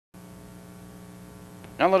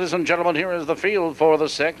Now, ladies and gentlemen, here is the field for the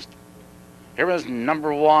 6th. Here is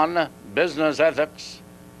number 1, Business Ethics.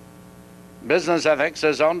 Business Ethics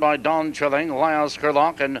is owned by Don Trilling, Lyle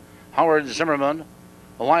Scurlock, and Howard Zimmerman.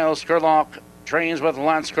 Lyle Scurlock trains with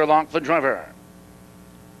Lance Scurlock, the driver.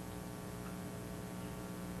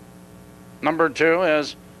 Number 2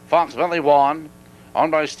 is Fox Valley One,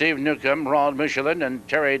 owned by Steve Newcomb, Rod Michelin, and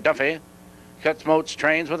Terry Duffy. Kutzmotes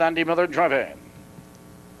trains with Andy Miller driving.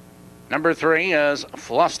 Number 3 is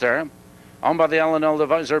Fluster, owned by the L&L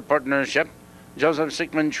Divisor Partnership. Joseph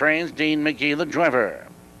Sickman trains, Dean McGee the driver.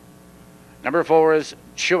 Number 4 is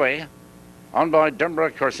Chewy, owned by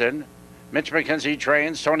Dunbrook Corson. Mitch McKenzie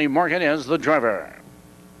trains, Tony Morgan is the driver.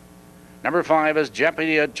 Number 5 is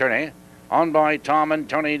Deputy Attorney, owned by Tom and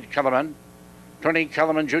Tony Kellerman. Tony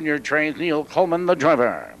Kellerman Jr. trains, Neil Coleman the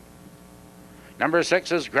driver. Number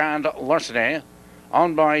 6 is Grand Larceny,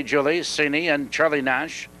 owned by Julie Sini and Charlie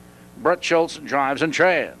Nash. Brett Schultz drives and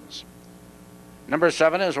trains. Number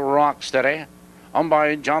 7 is Rocksteady, owned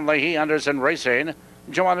by John Leahy Anderson Racing.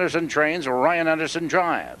 Joe Anderson trains, Ryan Anderson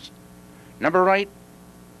drives. Number 8,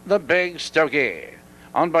 the Big Stogie,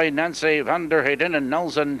 owned by Nancy Van der Hayden and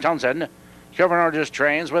Nelson Townsend. Kevin Argus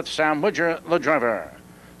trains with Sam Widger, the driver.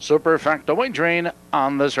 Superfecta wagering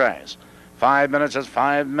on this race. 5 minutes is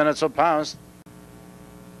 5 minutes of past.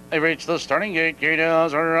 They reach the starting gate.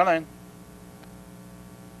 Gears are running.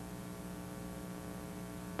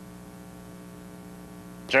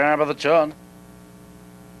 Jab of the turn.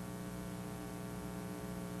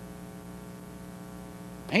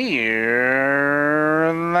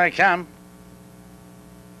 Here they come.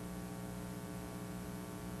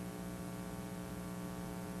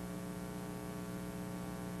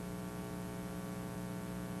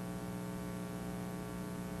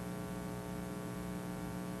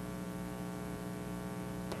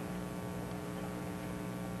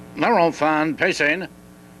 They're all fine pacing.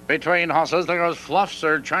 Between horses, there goes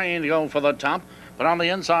Fluster trying to go for the top. But on the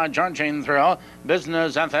inside, charging through,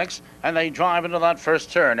 Business Ethics, and they drive into that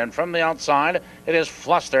first turn. And from the outside, it is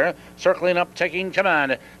Fluster, circling up, taking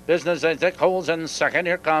command. Business Ethics holds in second.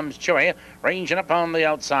 Here comes Chewy, ranging up on the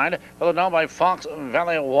outside, followed now by Fox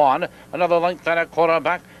Valley One. Another length and a quarter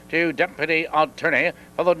back to Deputy Attorney,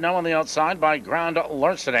 followed now on the outside by Grand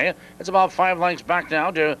Larceny. It's about 5 lengths back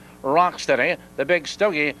now to Rocksteady. The Big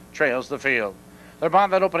Stogie trails the field. They're by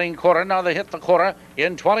that opening quarter. Now they hit the quarter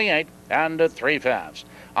in 28 and 3/5.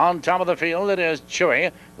 On top of the field, it is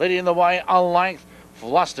Chewy leading the way a length.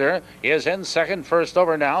 Fluster is in second, first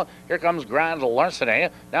over now. Here comes Grand Larceny,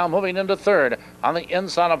 now moving into third. On the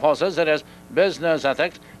inside of horses, it is Business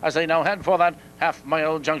Ethics as they now head for that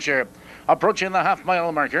half-mile juncture. Approaching the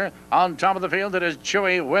half-mile marker, on top of the field, it is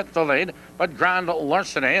Chewy with the lead, but Grand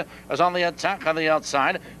Larceny is on the attack on the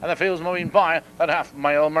outside, and the field's moving by that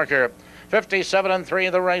half-mile marker. 57 3,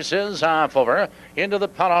 the race is half over into the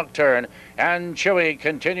paddock turn, and Chewy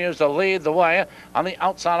continues to lead the way on the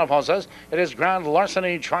outside of horses. It is Grand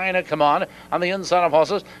Larceny trying to come on the inside of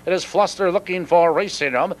horses. It is Fluster looking for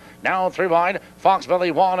racing room. Now 3 wide, Fox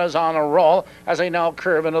Valley One is on a roll as they now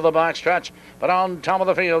curve into the backstretch. But on top of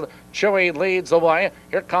the field, Chewy leads the way.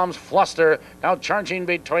 Here comes Fluster, now charging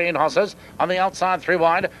between horses. On the outside, 3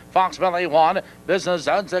 wide, Fox Valley One. Business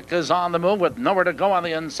Ethics is on the move with nowhere to go on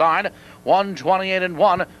the inside. 128 and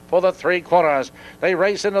 1 for the 3/4. They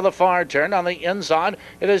race into the far turn. On the inside,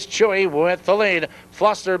 it is Chewy with the lead.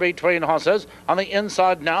 Fluster between horses. On the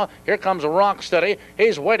inside now, here comes Rocksteady.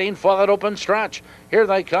 He's waiting for that open stretch. Here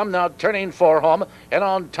they come now, turning for home. And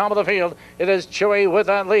on top of the field, it is Chewy with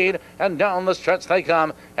that lead. And down the stretch they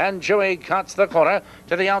come. And Chewy cuts the corner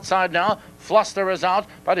to the outside now. Fluster is out,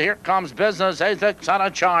 but here comes Business Ethics on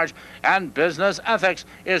a charge. And Business Ethics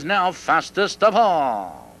is now fastest of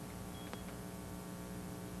all.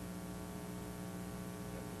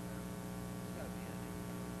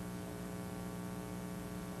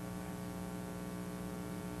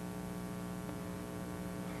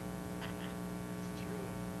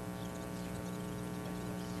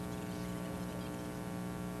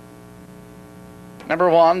 Number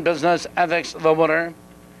 1, Business Ethics, the winner.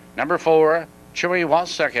 Number 4, Chewy was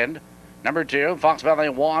second. Number 2, Fox Valley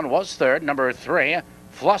One was third. Number 3,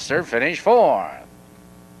 Fluster finished fourth.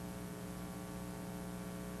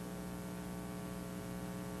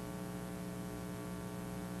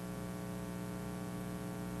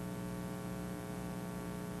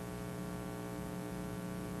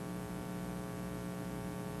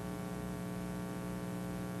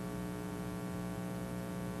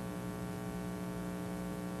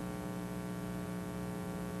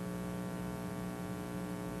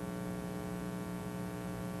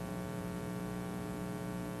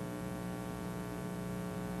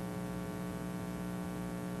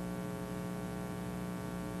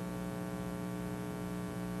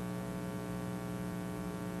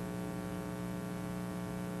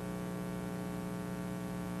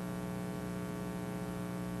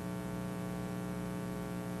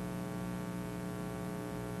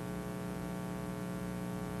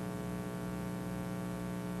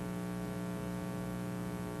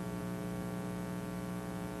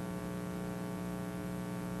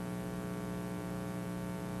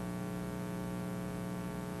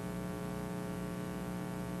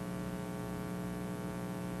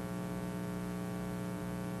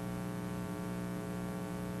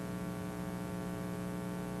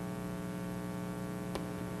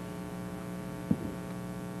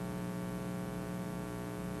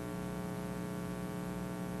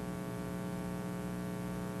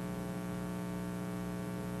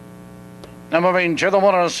 Now moving to the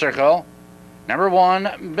winner's circle. Number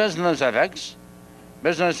 1, Business Ethics.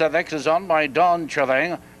 Business Ethics is owned by Don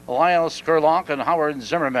Chilling, Lyle Scurlock, and Howard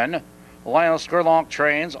Zimmerman. Lyle Scurlock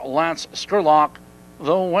trains Lance Scurlock,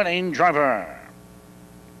 the winning driver.